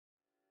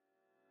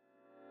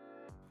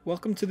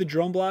Welcome to the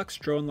DroneBlocks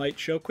Drone Light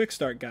Show Quick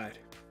Start Guide.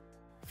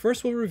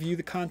 First, we'll review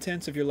the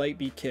contents of your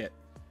Lightbee kit.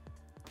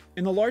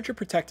 In the larger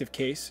protective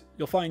case,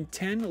 you'll find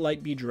 10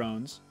 Lightbee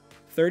drones,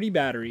 30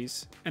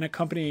 batteries, and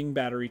accompanying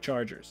battery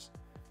chargers.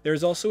 There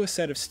is also a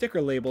set of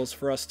sticker labels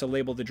for us to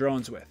label the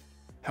drones with.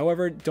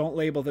 However, don't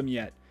label them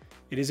yet.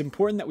 It is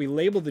important that we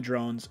label the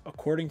drones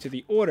according to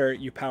the order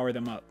you power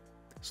them up.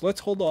 So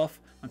let's hold off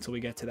until we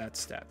get to that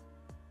step.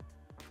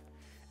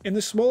 In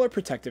the smaller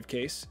protective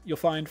case, you'll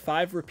find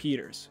 5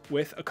 repeaters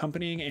with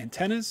accompanying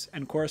antennas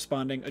and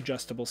corresponding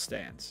adjustable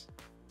stands.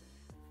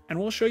 And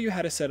we'll show you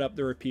how to set up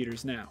the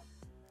repeaters now.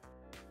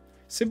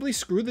 Simply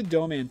screw the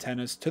dome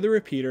antennas to the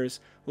repeaters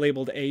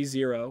labeled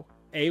A0,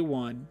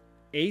 A1,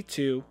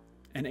 A2,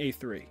 and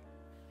A3.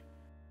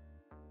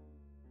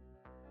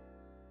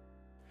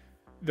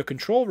 The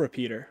control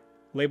repeater,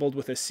 labeled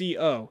with a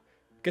CO,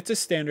 gets a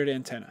standard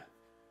antenna.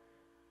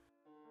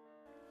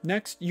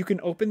 Next, you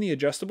can open the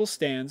adjustable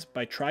stands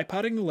by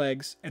tripoding the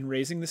legs and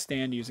raising the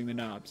stand using the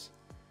knobs.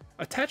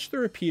 Attach the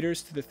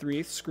repeaters to the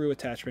 3/8 screw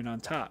attachment on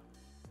top.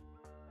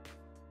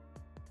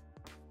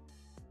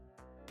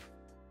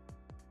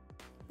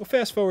 We'll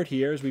fast forward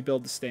here as we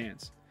build the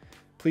stands.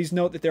 Please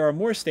note that there are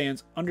more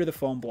stands under the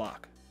foam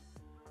block.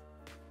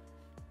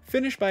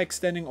 Finish by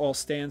extending all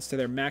stands to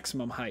their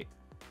maximum height.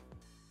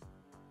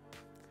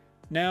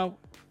 Now,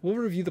 we'll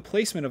review the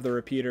placement of the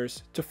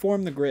repeaters to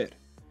form the grid.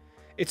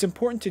 It's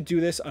important to do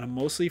this on a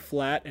mostly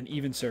flat and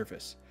even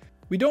surface.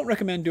 We don't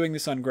recommend doing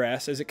this on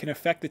grass as it can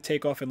affect the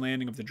takeoff and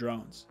landing of the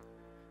drones.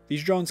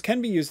 These drones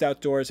can be used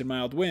outdoors in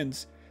mild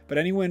winds, but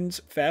any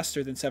winds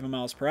faster than 7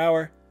 miles per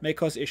hour may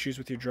cause issues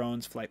with your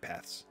drone's flight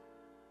paths.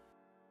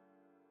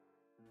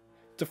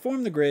 To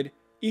form the grid,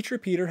 each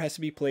repeater has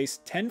to be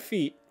placed 10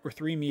 feet or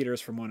 3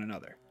 meters from one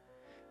another.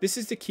 This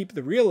is to keep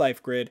the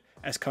real-life grid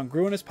as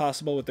congruent as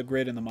possible with the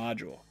grid in the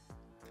module.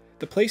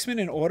 The placement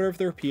and order of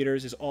the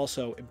repeaters is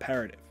also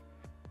imperative.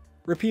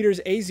 Repeaters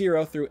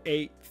A0 through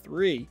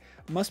A3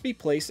 must be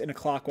placed in a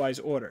clockwise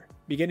order,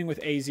 beginning with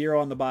A0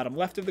 on the bottom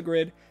left of the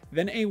grid,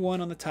 then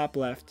A1 on the top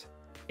left,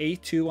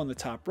 A2 on the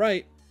top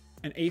right,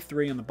 and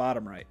A3 on the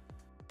bottom right.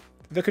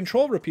 The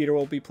control repeater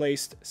will be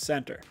placed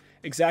center,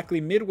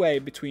 exactly midway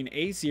between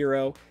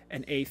A0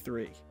 and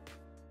A3.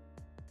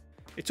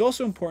 It's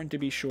also important to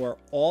be sure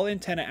all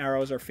antenna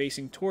arrows are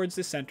facing towards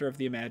the center of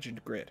the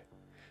imagined grid.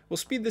 We'll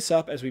speed this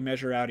up as we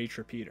measure out each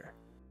repeater.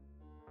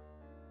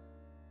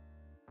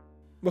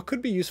 What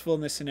could be useful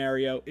in this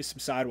scenario is some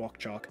sidewalk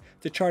chalk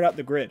to chart out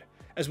the grid,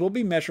 as we'll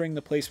be measuring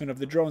the placement of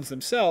the drones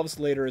themselves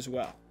later as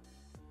well.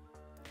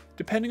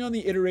 Depending on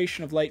the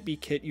iteration of Lightbee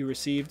kit you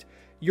received,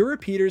 your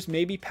repeaters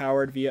may be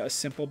powered via a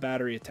simple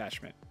battery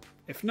attachment.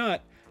 If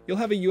not, you'll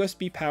have a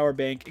USB power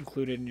bank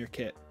included in your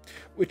kit,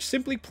 which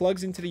simply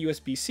plugs into the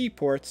USB-C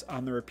ports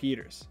on the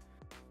repeaters.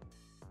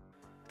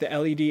 The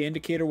LED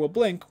indicator will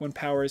blink when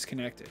power is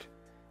connected.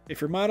 If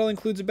your model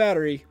includes a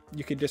battery,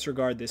 you can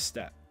disregard this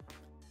step.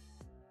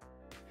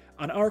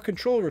 On our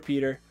control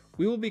repeater,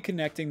 we will be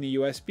connecting the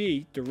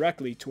USB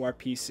directly to our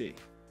PC.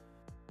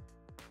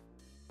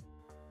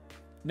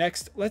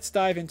 Next, let's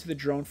dive into the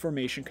drone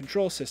formation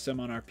control system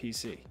on our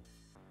PC.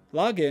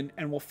 Log in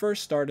and we'll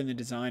first start in the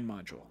design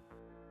module.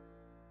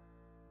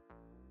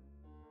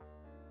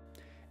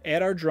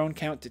 Add our drone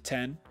count to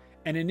 10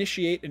 and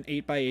initiate an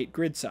 8x8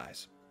 grid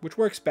size, which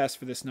works best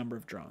for this number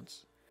of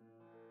drones.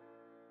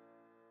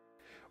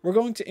 We're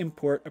going to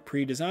import a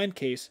pre-designed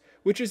case,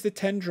 which is the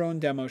 10 drone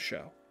demo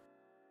show.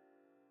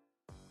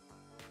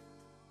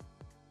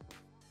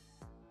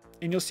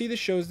 And you'll see the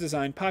show's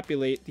design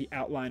populate the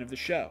outline of the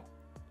show.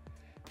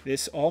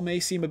 This all may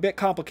seem a bit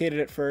complicated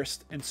at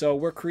first, and so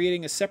we're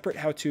creating a separate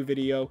how-to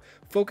video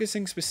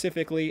focusing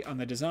specifically on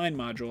the design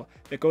module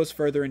that goes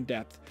further in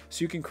depth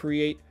so you can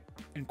create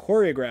and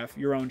choreograph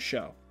your own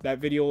show. That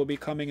video will be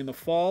coming in the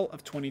fall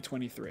of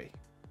 2023.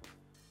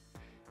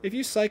 If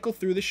you cycle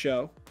through the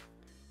show,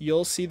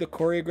 you'll see the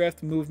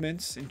choreographed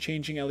movements and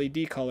changing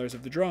LED colors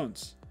of the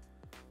drones.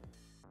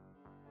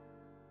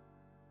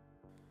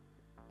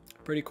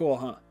 Pretty cool,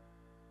 huh?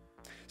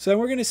 So then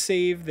we're going to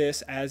save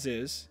this as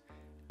is,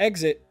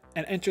 exit,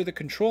 and enter the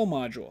control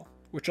module,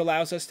 which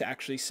allows us to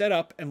actually set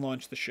up and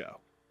launch the show.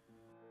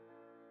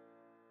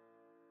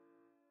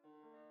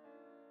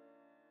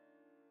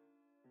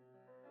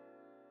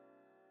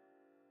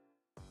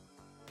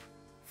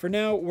 For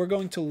now, we're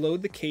going to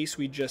load the case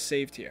we just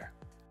saved here.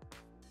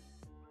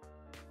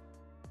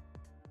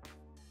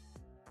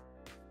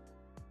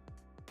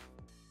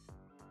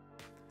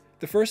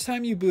 The first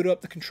time you boot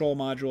up the control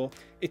module,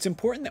 it's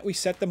important that we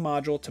set the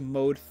module to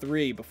mode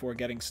 3 before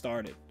getting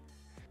started.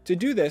 To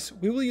do this,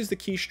 we will use the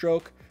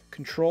keystroke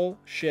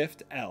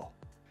Ctrl-Shift-L,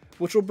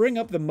 which will bring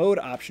up the mode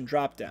option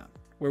dropdown,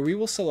 where we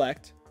will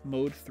select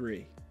mode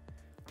 3.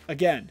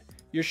 Again,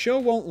 your show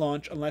won't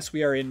launch unless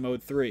we are in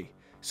mode 3,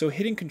 so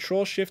hitting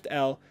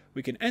Ctrl-Shift-L,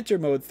 we can enter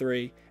mode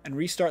 3 and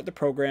restart the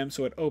program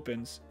so it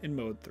opens in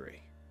mode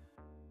 3.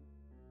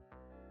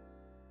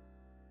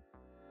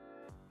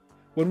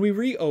 When we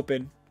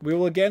reopen, we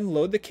will again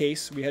load the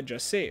case we had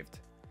just saved.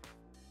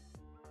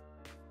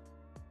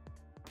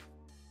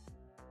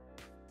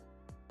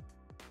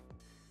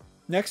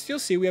 Next, you'll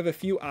see we have a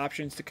few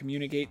options to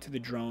communicate to the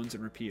drones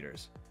and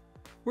repeaters.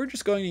 We're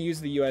just going to use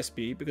the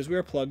USB because we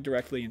are plugged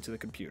directly into the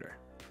computer.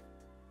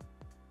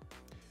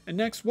 And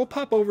next, we'll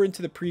pop over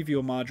into the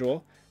preview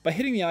module by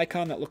hitting the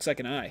icon that looks like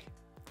an eye.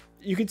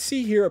 You can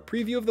see here a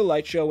preview of the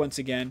light show once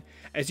again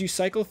as you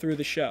cycle through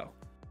the show.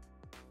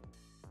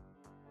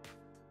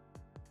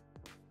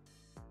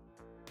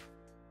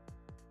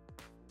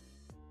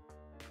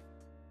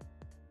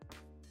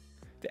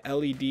 The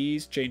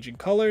LEDs changing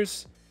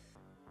colors,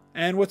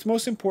 and what's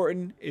most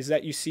important is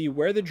that you see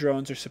where the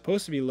drones are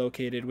supposed to be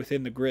located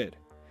within the grid.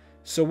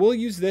 So we'll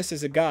use this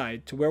as a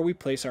guide to where we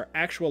place our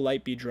actual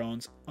Lightbeat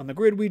drones on the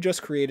grid we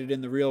just created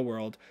in the real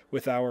world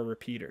with our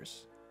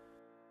repeaters.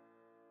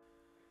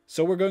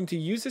 So we're going to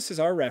use this as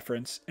our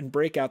reference and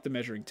break out the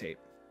measuring tape.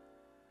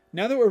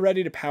 Now that we're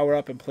ready to power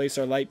up and place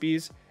our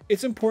Lightbeats,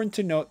 it's important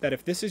to note that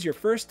if this is your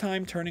first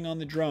time turning on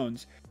the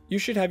drones, you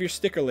should have your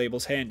sticker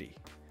labels handy.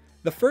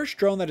 The first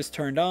drone that is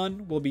turned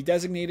on will be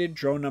designated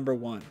drone number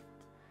 1.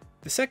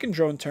 The second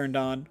drone turned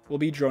on will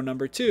be drone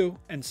number 2,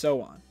 and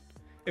so on.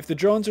 If the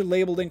drones are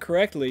labeled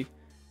incorrectly,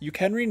 you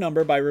can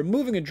renumber by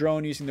removing a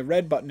drone using the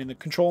red button in the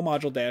control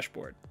module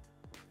dashboard.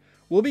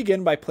 We'll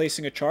begin by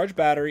placing a charged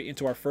battery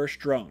into our first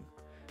drone.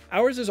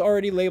 Ours is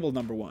already labeled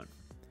number 1.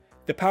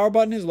 The power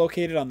button is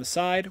located on the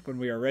side when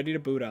we are ready to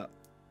boot up.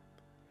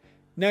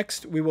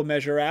 Next, we will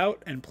measure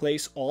out and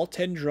place all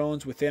 10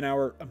 drones within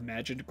our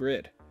imagined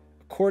grid,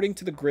 according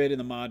to the grid in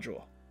the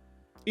module.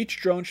 Each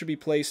drone should be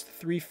placed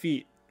 3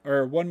 feet,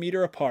 or 1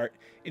 meter apart,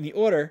 in the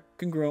order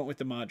congruent with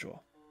the module.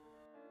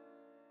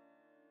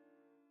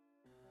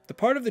 The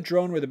part of the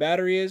drone where the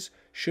battery is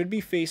should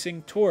be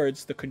facing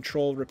towards the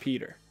control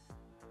repeater.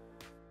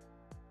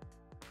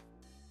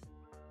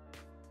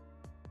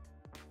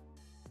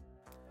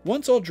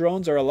 Once all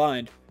drones are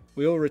aligned,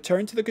 we will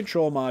return to the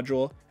control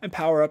module and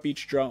power up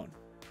each drone,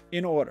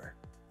 in order.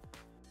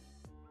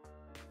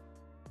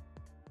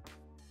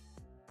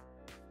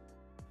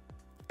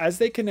 As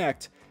they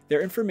connect,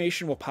 their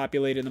information will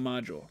populate in the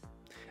module.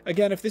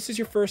 Again, if this is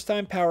your first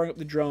time powering up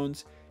the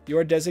drones, you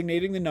are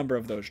designating the number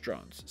of those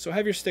drones, so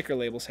have your sticker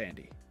labels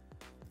handy.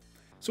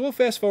 So we'll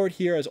fast forward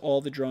here as all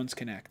the drones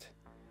connect.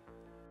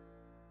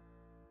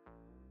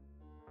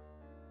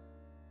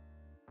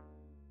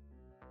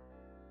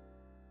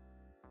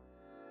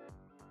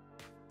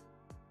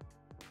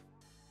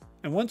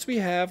 And once we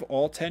have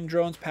all 10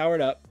 drones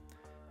powered up,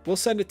 we'll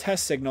send a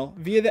test signal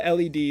via the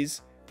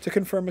LEDs to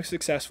confirm a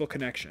successful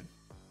connection.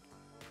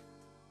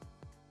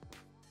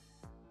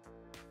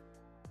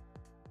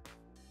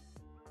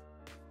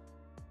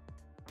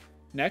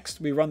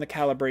 Next, we run the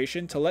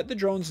calibration to let the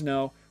drones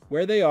know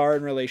where they are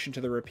in relation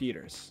to the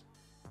repeaters.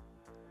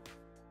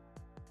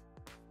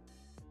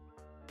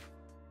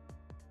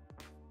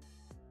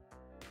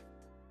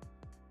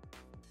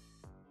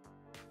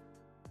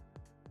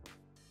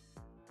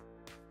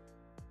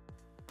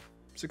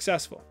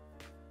 Successful.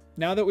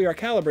 Now that we are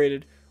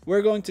calibrated,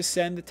 we're going to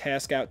send the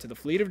task out to the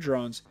fleet of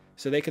drones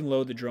so they can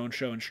load the drone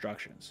show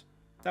instructions.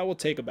 That will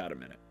take about a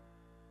minute.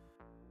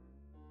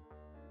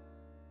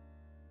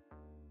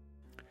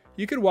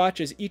 You can watch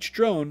as each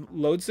drone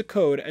loads the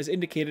code as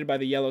indicated by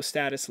the yellow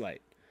status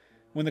light.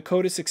 When the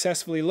code is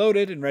successfully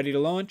loaded and ready to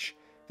launch,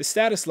 the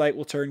status light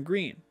will turn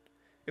green.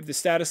 If the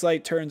status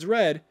light turns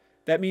red,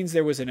 that means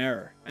there was an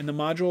error, and the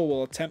module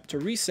will attempt to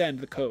resend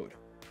the code.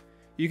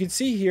 You can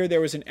see here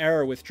there was an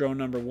error with drone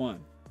number 1,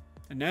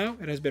 and now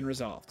it has been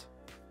resolved.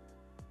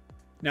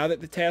 Now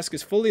that the task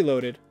is fully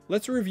loaded,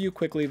 let's review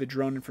quickly the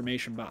drone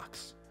information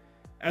box.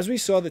 As we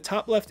saw, the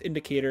top left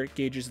indicator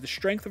gauges the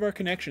strength of our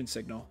connection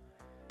signal,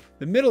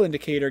 the middle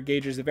indicator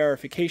gauges the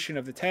verification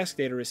of the task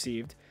data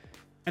received,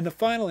 and the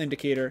final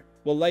indicator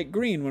will light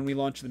green when we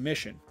launch the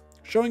mission,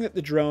 showing that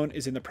the drone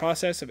is in the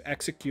process of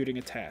executing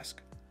a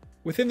task.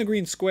 Within the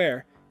green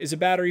square is a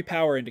battery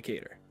power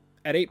indicator.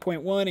 At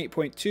 8.1,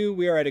 8.2,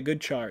 we are at a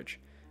good charge.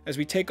 As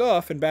we take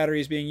off and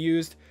battery is being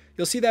used,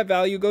 you'll see that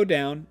value go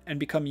down and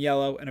become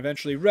yellow and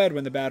eventually red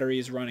when the battery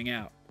is running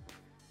out.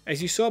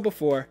 As you saw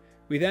before,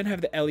 we then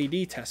have the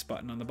LED test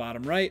button on the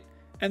bottom right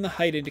and the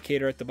height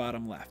indicator at the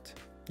bottom left.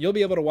 You'll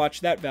be able to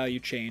watch that value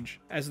change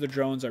as the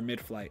drones are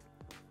mid-flight.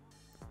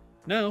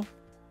 Now,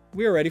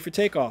 we are ready for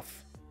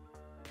takeoff.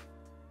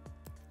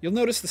 You'll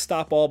notice the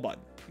stop all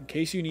button in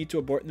case you need to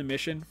abort the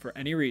mission for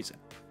any reason.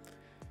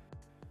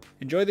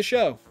 Enjoy the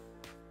show!